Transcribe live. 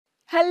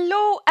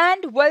Hello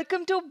and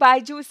welcome to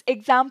BYJU'S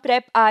Exam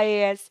Prep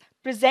IAS,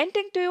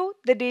 presenting to you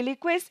the daily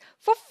quiz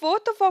for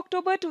 4th of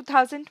October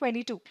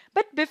 2022.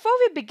 But before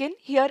we begin,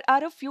 here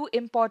are a few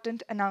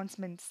important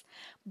announcements.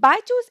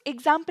 BYJU'S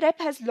Exam Prep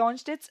has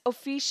launched its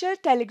official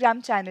Telegram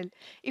channel.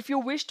 If you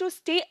wish to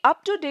stay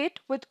up to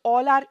date with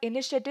all our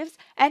initiatives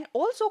and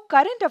also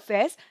current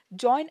affairs,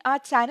 join our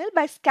channel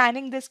by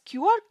scanning this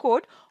QR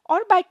code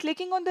or by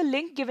clicking on the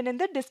link given in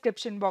the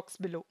description box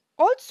below.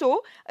 Also,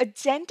 a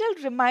gentle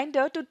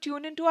reminder to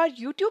tune into our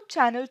YouTube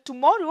channel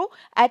tomorrow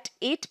at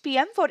 8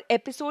 p.m. for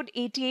episode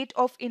 88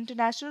 of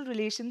International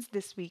Relations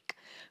this week.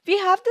 We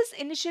have this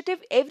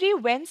initiative every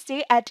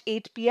Wednesday at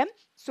 8 p.m.,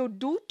 so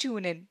do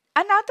tune in.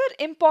 Another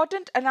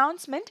important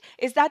announcement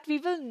is that we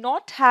will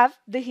not have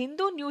the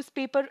Hindu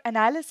newspaper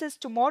analysis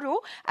tomorrow,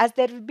 as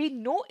there will be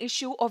no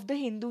issue of the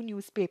Hindu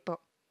newspaper.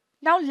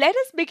 Now let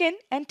us begin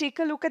and take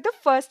a look at the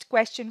first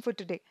question for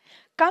today.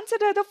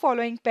 Consider the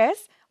following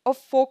pairs of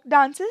folk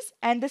dances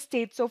and the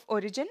states of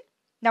origin.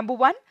 Number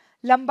 1,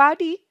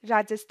 Lambadi,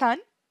 Rajasthan.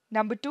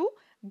 Number 2,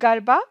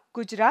 Garba,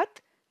 Gujarat.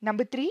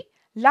 Number 3,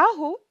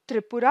 Lahu,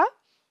 Tripura.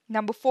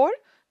 Number 4,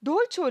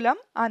 Dhol Cholam,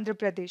 Andhra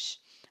Pradesh.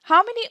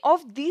 How many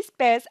of these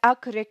pairs are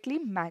correctly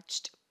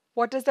matched?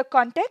 What is the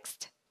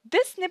context?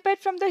 This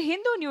snippet from the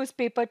Hindu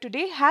newspaper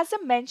today has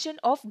a mention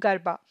of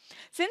Garba.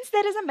 Since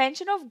there is a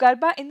mention of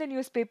Garba in the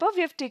newspaper,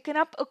 we have taken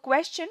up a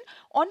question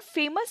on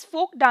famous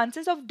folk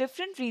dances of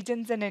different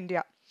regions in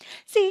India.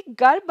 See,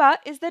 Garba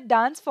is the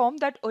dance form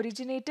that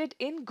originated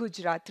in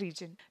Gujarat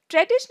region.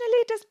 Traditionally,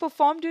 it is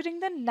performed during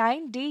the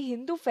 9-day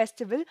Hindu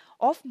festival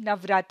of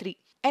Navratri.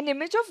 An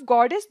image of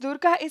goddess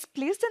Durga is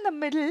placed in the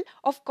middle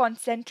of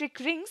concentric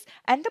rings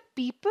and the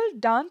people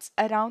dance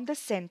around the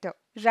center,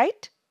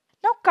 right?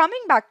 Now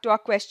coming back to our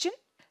question,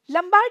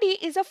 Lambadi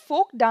is a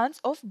folk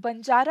dance of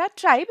Banjara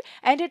tribe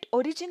and it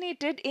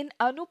originated in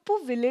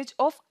Anuppur village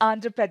of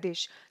Andhra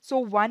Pradesh. So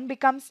 1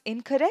 becomes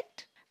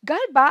incorrect.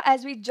 Garba,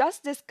 as we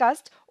just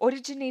discussed,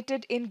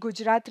 originated in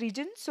Gujarat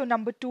region. So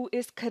number 2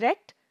 is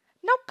correct.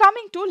 Now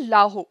coming to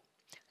Lahu.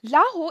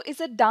 Lahu is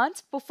a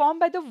dance performed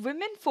by the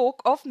women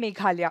folk of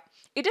Meghalaya.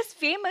 It is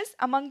famous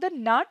among the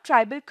Na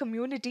tribal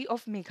community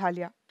of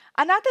Meghalaya.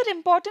 Another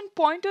important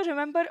point to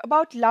remember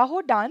about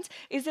Lahu dance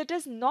is it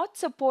is not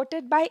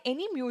supported by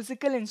any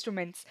musical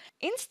instruments.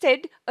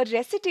 Instead, a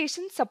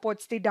recitation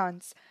supports the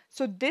dance.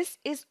 So this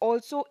is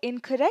also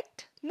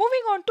incorrect.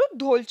 Moving on to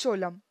Dhol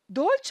Cholam.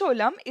 Dhol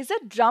Cholam is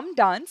a drum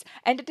dance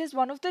and it is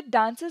one of the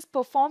dances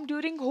performed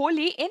during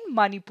Holi in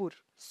Manipur.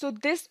 So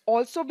this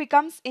also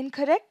becomes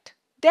incorrect.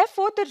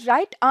 Therefore, the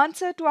right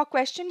answer to our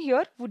question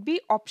here would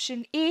be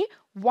option A,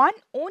 1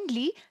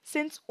 only,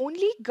 since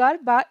only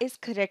Garba is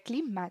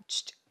correctly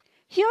matched.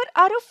 Here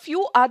are a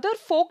few other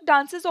folk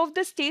dances of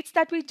the states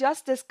that we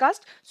just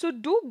discussed, so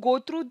do go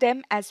through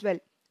them as well.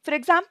 For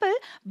example,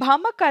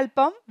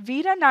 Bhamakalpam,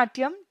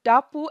 Veeranatyam,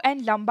 Dapu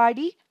and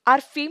Lambadi are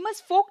famous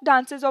folk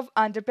dances of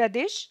Andhra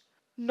Pradesh.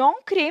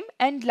 Nongkrem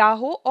and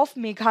Lahu of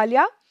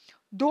Meghalaya,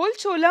 Dhol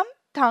Cholam,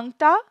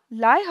 Thangta,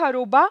 Lai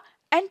Haroba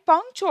and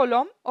Pang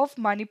Cholam of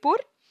Manipur,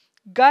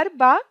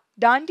 Garba,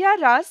 Dandiya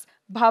Ras,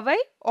 Bhavai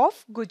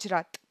of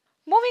Gujarat.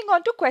 Moving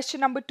on to question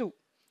number 2.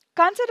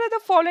 Consider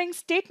the following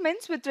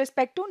statements with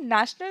respect to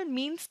National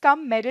Means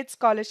Cum Merit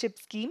Scholarship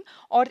Scheme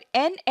or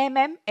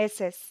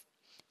NMMSS.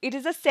 It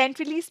is a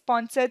centrally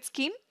sponsored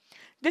scheme.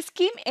 The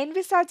scheme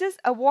envisages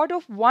award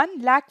of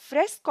 1 lakh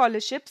fresh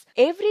scholarships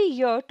every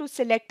year to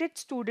selected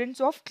students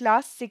of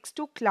class 6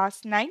 to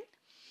class 9.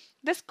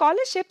 The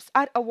scholarships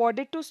are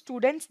awarded to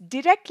students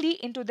directly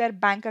into their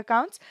bank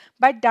accounts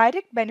by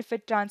direct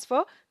benefit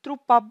transfer through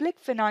public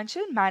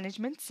financial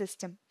management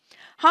system.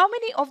 How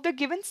many of the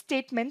given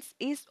statements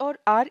is or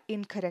are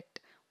incorrect?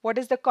 What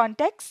is the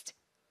context?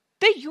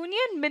 The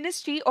Union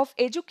Ministry of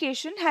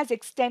Education has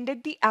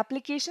extended the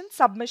application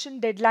submission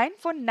deadline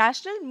for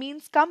National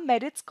Means Cum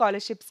Merit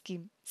Scholarship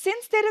Scheme.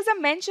 Since there is a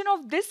mention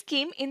of this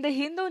scheme in the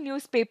Hindu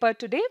newspaper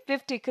today,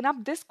 we've taken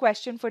up this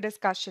question for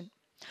discussion.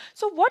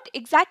 So what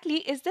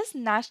exactly is this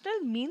National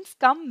Means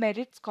Cum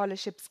Merit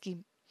Scholarship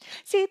Scheme?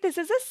 See, this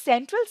is a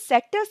central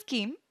sector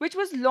scheme which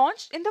was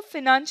launched in the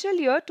financial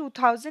year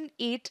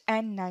 2008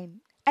 and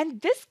 9.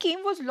 And this scheme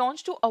was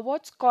launched to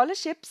award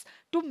scholarships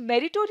to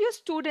meritorious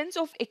students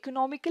of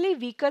economically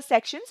weaker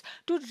sections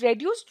to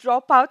reduce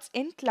dropouts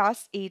in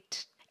class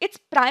 8. Its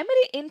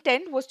primary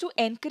intent was to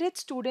encourage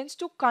students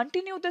to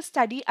continue the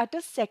study at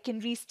a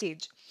secondary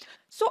stage.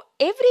 So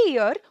every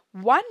year,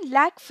 1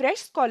 lakh fresh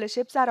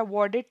scholarships are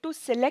awarded to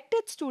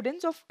selected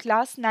students of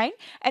class 9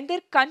 and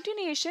their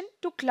continuation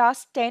to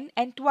class 10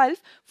 and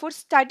 12 for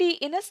study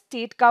in a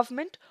state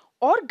government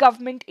or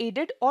government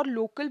aided or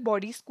local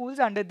body schools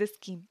under this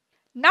scheme.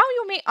 Now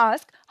you may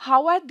ask,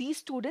 how are these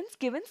students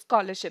given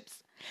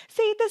scholarships?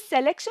 See, the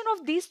selection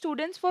of these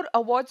students for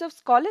awards of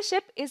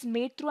scholarship is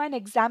made through an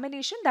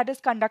examination that is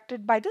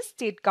conducted by the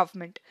state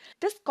government.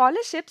 The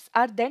scholarships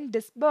are then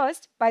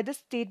disbursed by the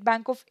State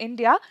Bank of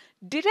India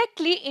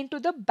directly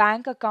into the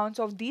bank accounts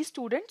of these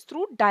students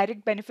through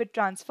direct benefit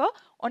transfer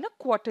on a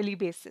quarterly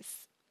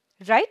basis.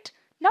 Right?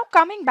 Now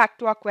coming back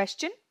to our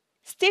question.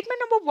 Statement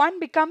number 1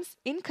 becomes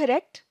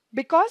incorrect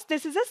because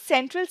this is a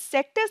central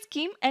sector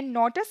scheme and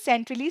not a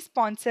centrally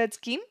sponsored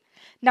scheme.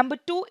 Number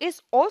 2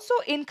 is also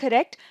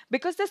incorrect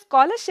because the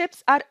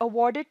scholarships are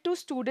awarded to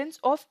students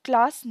of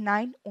class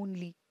 9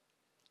 only.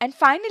 And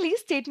finally,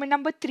 statement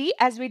number 3,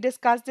 as we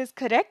discussed, is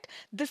correct.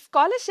 The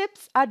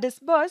scholarships are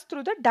disbursed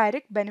through the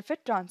direct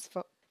benefit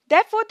transfer.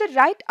 Therefore, the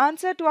right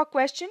answer to our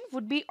question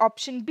would be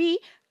option B,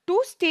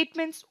 2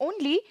 statements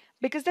only,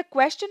 because the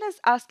question is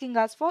asking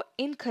us for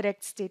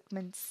incorrect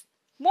statements.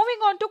 Moving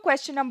on to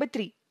question number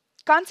 3.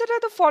 Consider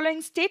the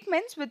following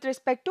statements with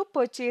respect to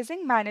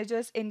Purchasing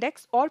Managers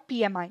Index or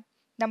PMI.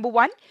 Number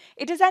 1,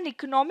 it is an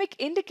economic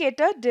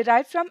indicator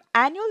derived from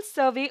annual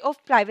survey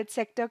of private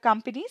sector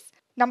companies.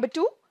 Number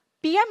 2,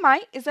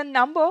 PMI is a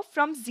number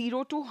from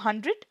 0 to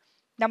 100.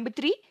 Number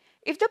 3,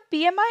 if the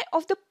PMI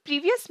of the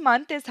previous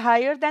month is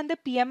higher than the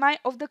PMI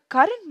of the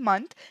current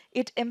month,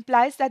 it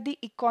implies that the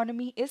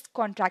economy is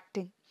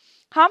contracting.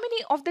 How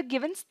many of the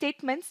given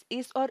statements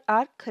is or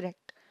are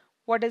correct?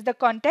 What is the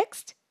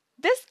context?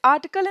 This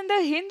article in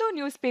the Hindu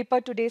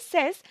newspaper today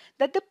says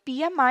that the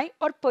PMI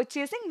or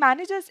Purchasing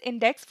Managers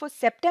Index for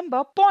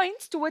September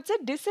points towards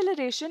a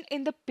deceleration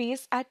in the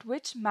pace at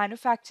which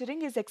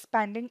manufacturing is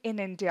expanding in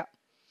India.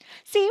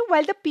 See,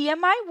 while the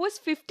PMI was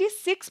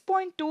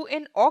 56.2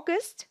 in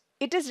August,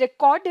 it is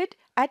recorded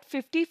at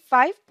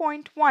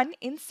 55.1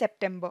 in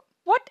September.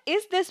 What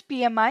is this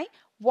PMI?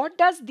 What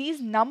does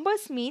these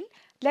numbers mean?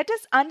 Let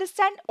us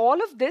understand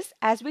all of this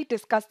as we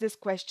discuss this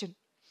question.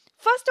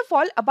 First of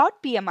all,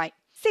 about PMI.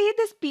 See,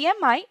 this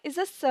PMI is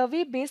a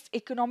survey-based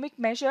economic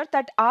measure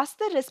that asks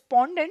the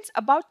respondents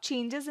about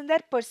changes in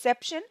their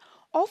perception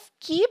of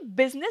key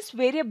business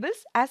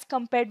variables as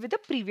compared with the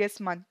previous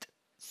month.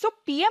 So,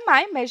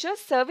 PMI measures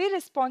survey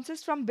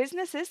responses from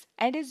businesses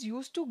and is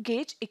used to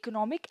gauge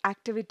economic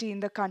activity in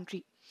the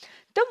country.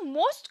 The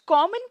most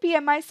common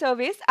PMI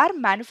surveys are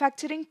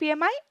manufacturing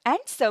PMI and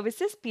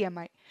services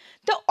PMI.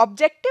 The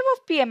objective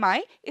of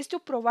PMI is to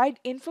provide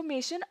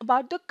information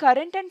about the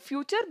current and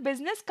future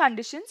business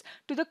conditions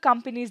to the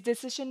company's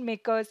decision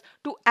makers,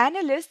 to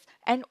analysts,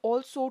 and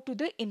also to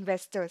the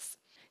investors.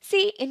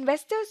 See,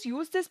 investors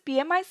use these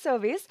PMI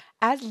surveys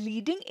as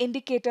leading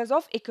indicators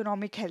of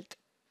economic health.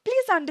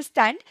 Please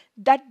understand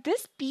that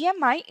this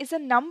PMI is a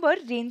number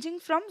ranging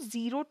from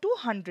 0 to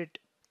 100.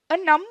 A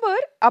number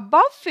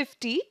above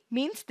 50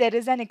 means there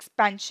is an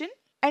expansion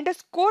and a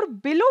score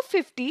below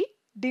 50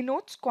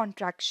 denotes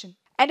contraction.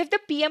 And if the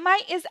PMI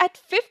is at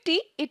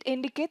 50, it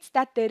indicates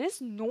that there is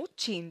no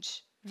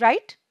change,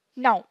 right?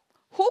 Now,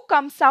 who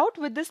comes out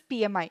with this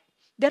PMI?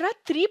 There are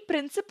 3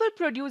 principal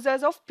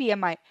producers of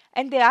PMI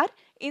and they are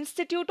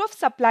Institute of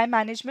Supply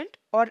Management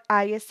or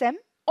ISM,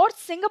 or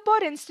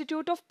Singapore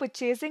Institute of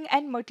Purchasing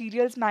and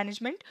Materials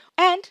Management,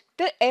 and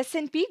the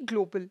S&P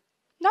Global.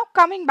 Now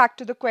coming back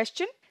to the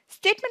question,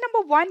 statement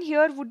number 1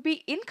 here would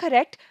be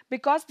incorrect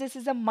because this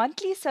is a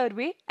monthly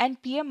survey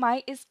and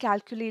PMI is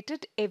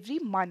calculated every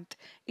month.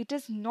 It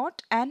is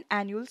not an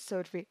annual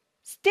survey.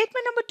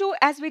 Statement number 2,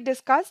 as we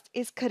discussed,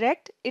 is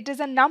correct. It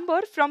is a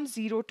number from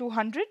 0 to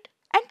 100.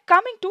 And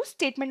coming to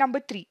statement number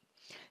 3.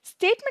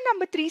 Statement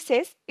number 3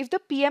 says if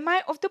the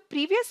PMI of the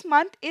previous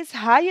month is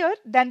higher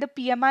than the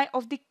PMI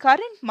of the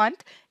current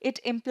month, it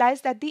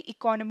implies that the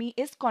economy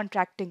is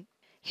contracting.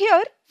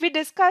 Here we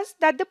discussed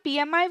that the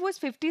PMI was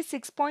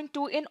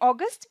 56.2 in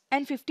August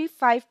and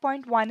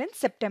 55.1 in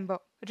September,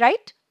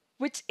 right?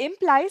 Which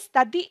implies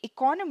that the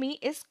economy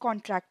is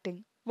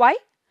contracting. Why?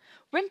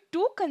 When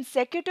 2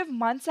 consecutive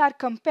months are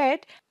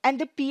compared and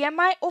the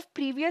PMI of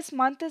previous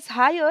month is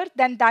higher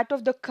than that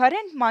of the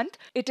current month,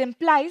 it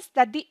implies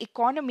that the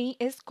economy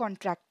is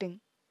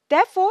contracting.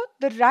 Therefore,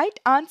 the right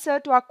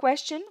answer to our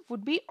question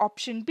would be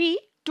option B,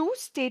 2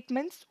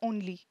 statements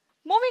only.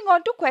 Moving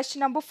on to question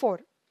number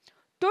 4.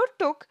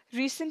 Turtuk,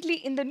 recently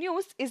in the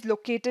news, is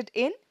located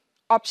in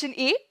option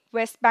A,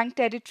 West Bank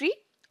Territory,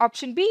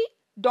 option B,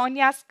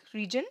 Donetsk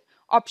region,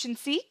 option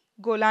C,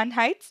 Golan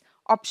Heights,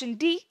 option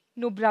D,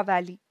 Nubra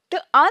Valley.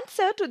 The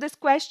answer to this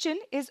question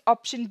is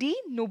option D,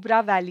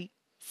 Nubra Valley.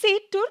 See,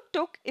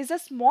 Turtuk is a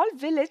small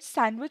village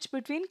sandwiched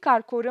between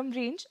Karakoram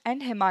Range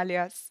and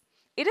Himalayas.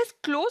 It is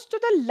close to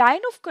the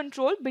line of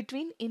control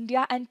between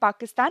India and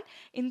Pakistan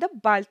in the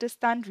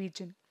Baltistan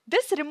region.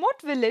 This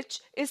remote village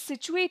is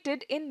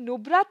situated in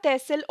Nubra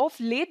Tehsil of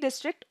Leh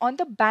district on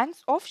the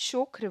banks of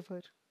Shok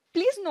River.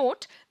 Please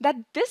note that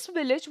this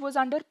village was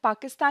under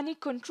Pakistani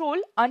control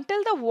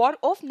until the War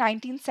of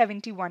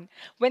 1971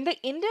 when the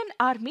Indian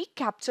Army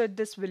captured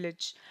this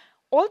village.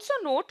 Also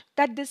note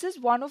that this is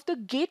one of the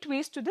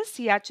gateways to the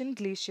Siachen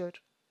Glacier.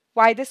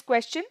 Why this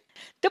question?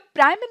 The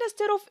Prime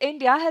Minister of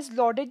India has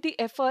lauded the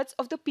efforts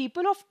of the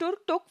people of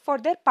Turtuk for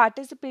their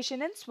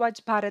participation in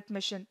Swachh Bharat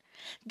mission.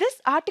 This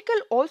article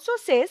also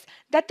says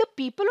that the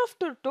people of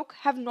Turtuk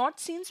have not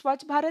seen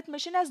Swachh Bharat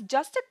mission as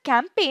just a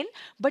campaign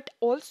but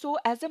also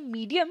as a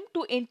medium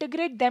to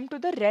integrate them to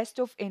the rest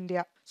of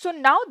India. So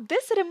now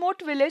this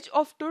remote village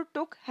of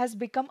Turtuk has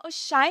become a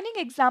shining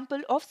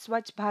example of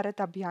Swachh Bharat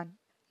Abhiyan.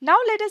 Now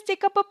let us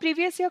take up a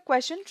previous year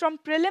question from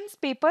Prelims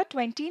paper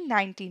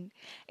 2019.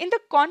 In the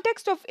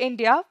context of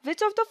India,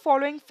 which of the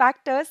following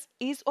factors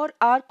is or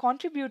are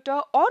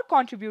contributor or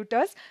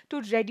contributors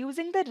to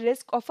reducing the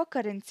risk of a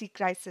currency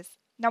crisis?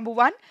 Number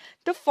 1,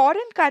 the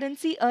foreign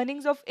currency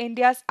earnings of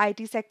India's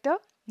IT sector.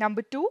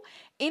 Number 2,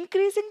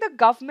 increasing the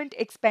government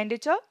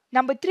expenditure.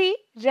 Number 3,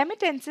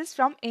 remittances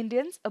from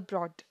Indians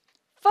abroad.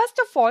 First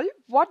of all,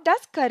 what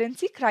does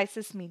currency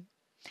crisis mean?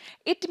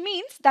 It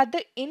means that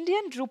the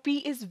Indian rupee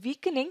is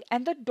weakening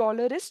and the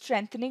dollar is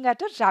strengthening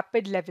at a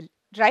rapid level,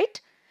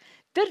 right?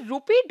 The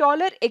rupee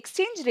dollar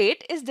exchange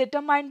rate is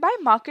determined by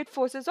market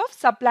forces of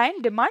supply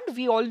and demand.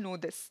 We all know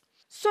this.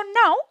 So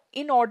now,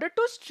 in order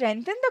to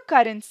strengthen the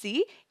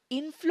currency,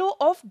 inflow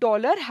of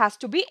dollar has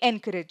to be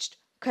encouraged,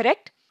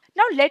 correct?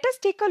 Now let us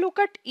take a look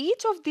at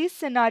each of these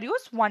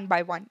scenarios one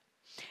by one.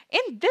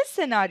 In this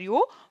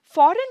scenario,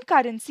 foreign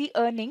currency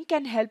earning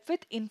can help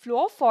with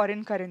inflow of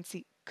foreign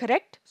currency.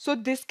 Correct? So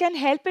this can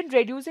help in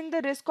reducing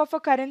the risk of a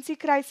currency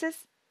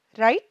crisis,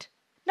 right?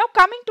 Now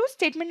coming to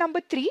statement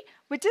number 3,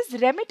 which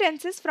is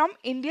remittances from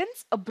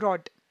Indians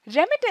abroad.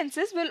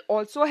 Remittances will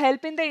also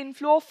help in the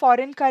inflow of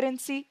foreign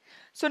currency.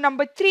 So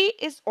number 3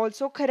 is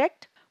also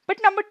correct. But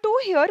number 2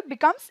 here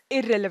becomes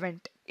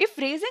irrelevant. If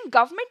raising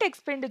government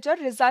expenditure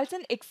results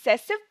in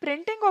excessive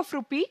printing of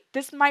rupee,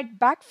 this might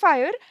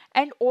backfire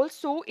and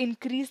also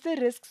increase the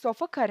risks of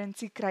a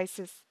currency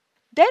crisis.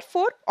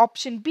 Therefore,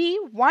 option B,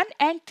 1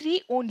 and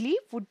 3 only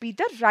would be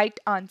the right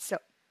answer.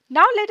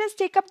 Now let us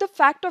take up the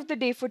fact of the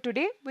day for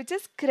today, which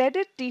is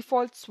credit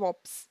default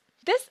swaps.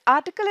 This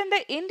article in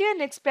the Indian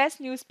Express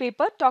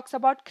newspaper talks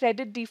about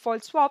credit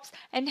default swaps,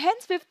 and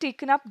hence we've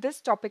taken up this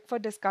topic for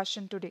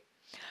discussion today.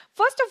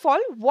 First of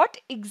all, what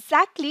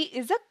exactly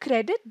is a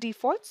credit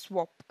default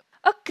swap?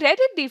 A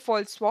credit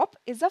default swap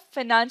is a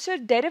financial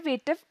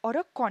derivative or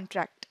a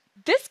contract.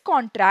 This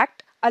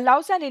contract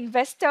allows an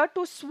investor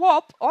to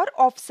swap or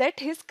offset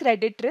his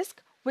credit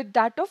risk with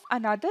that of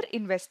another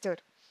investor.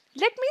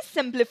 Let me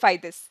simplify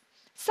this.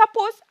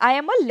 Suppose I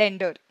am a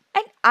lender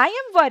and I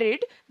am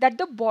worried that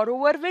the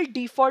borrower will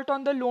default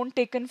on the loan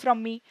taken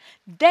from me.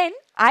 Then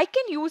I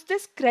can use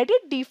this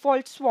credit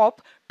default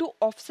swap to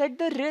offset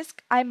the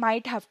risk I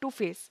might have to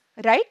face,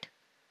 right?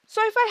 So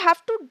if I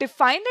have to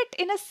define it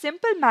in a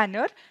simple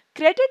manner,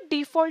 credit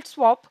default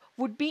swap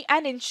would be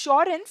an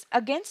insurance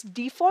against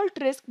default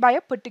risk by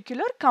a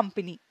particular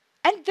company.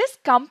 And this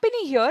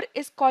company here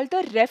is called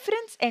the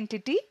reference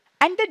entity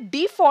and the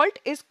default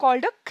is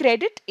called a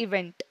credit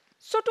event.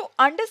 So to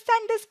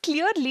understand this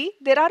clearly,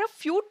 there are a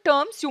few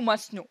terms you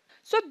must know.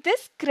 So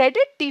this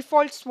credit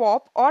default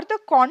swap or the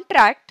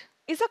contract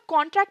is a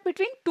contract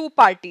between two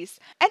parties,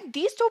 and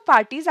these two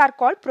parties are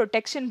called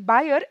protection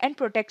buyer and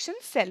protection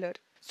seller.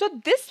 So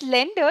this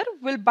lender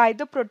will buy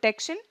the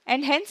protection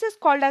and hence is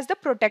called as the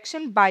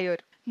protection buyer.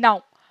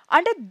 Now,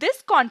 under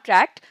this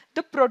contract,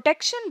 the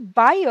protection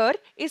buyer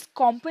is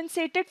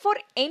compensated for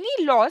any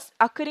loss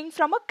occurring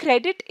from a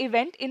credit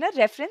event in a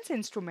reference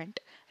instrument,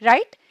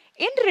 right?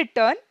 In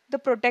return, the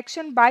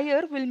protection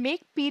buyer will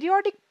make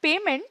periodic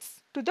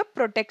payments to the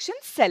protection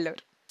seller.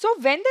 So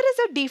when there is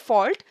a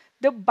default,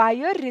 the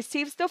buyer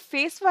receives the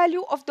face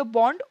value of the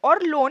bond or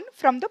loan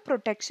from the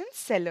protection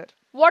seller.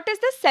 What is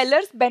the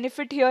seller's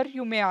benefit here,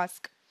 you may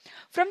ask?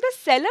 From the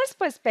seller's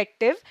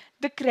perspective,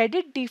 the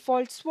credit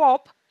default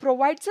swap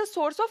provides a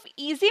source of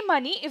easy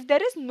money if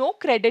there is no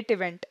credit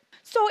event.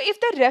 So if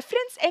the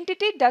reference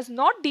entity does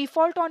not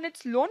default on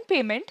its loan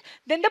payment,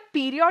 then the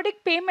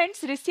periodic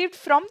payments received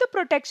from the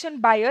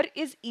protection buyer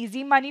is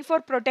easy money for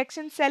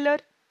protection seller,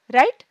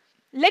 right?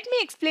 Let me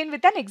explain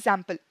with an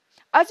example.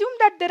 Assume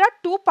that there are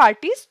two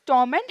parties,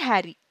 Tom and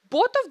Harry.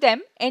 Both of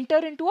them enter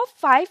into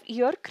a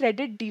 5-year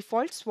credit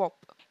default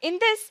swap. In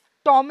this,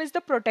 Tom is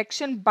the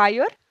protection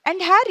buyer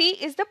and Harry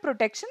is the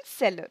protection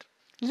seller.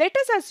 Let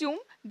us assume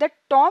that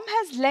Tom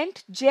has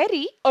lent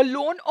Jerry a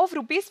loan of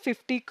rupees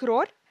 50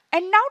 crore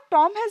and now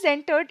Tom has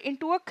entered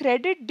into a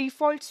credit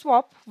default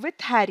swap with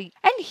Harry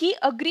and he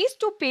agrees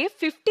to pay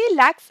 50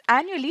 lakhs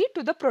annually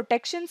to the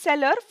protection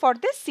seller for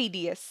this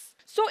CDS.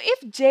 So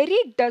if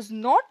Jerry does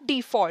not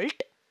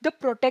default, the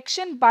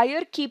protection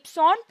buyer keeps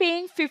on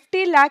paying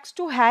 50 lakhs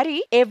to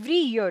Harry every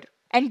year,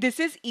 and this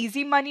is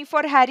easy money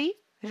for Harry,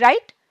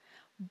 right?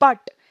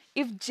 But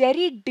if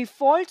Jerry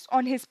defaults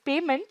on his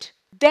payment,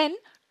 then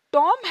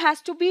Tom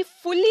has to be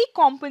fully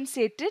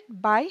compensated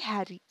by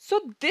Harry. So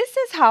this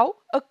is how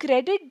a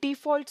credit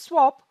default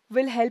swap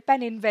will help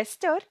an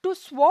investor to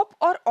swap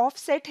or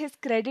offset his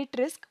credit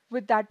risk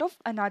with that of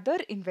another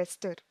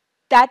investor.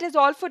 That is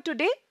all for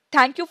today.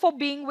 Thank you for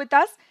being with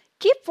us.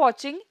 Keep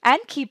watching and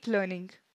keep learning.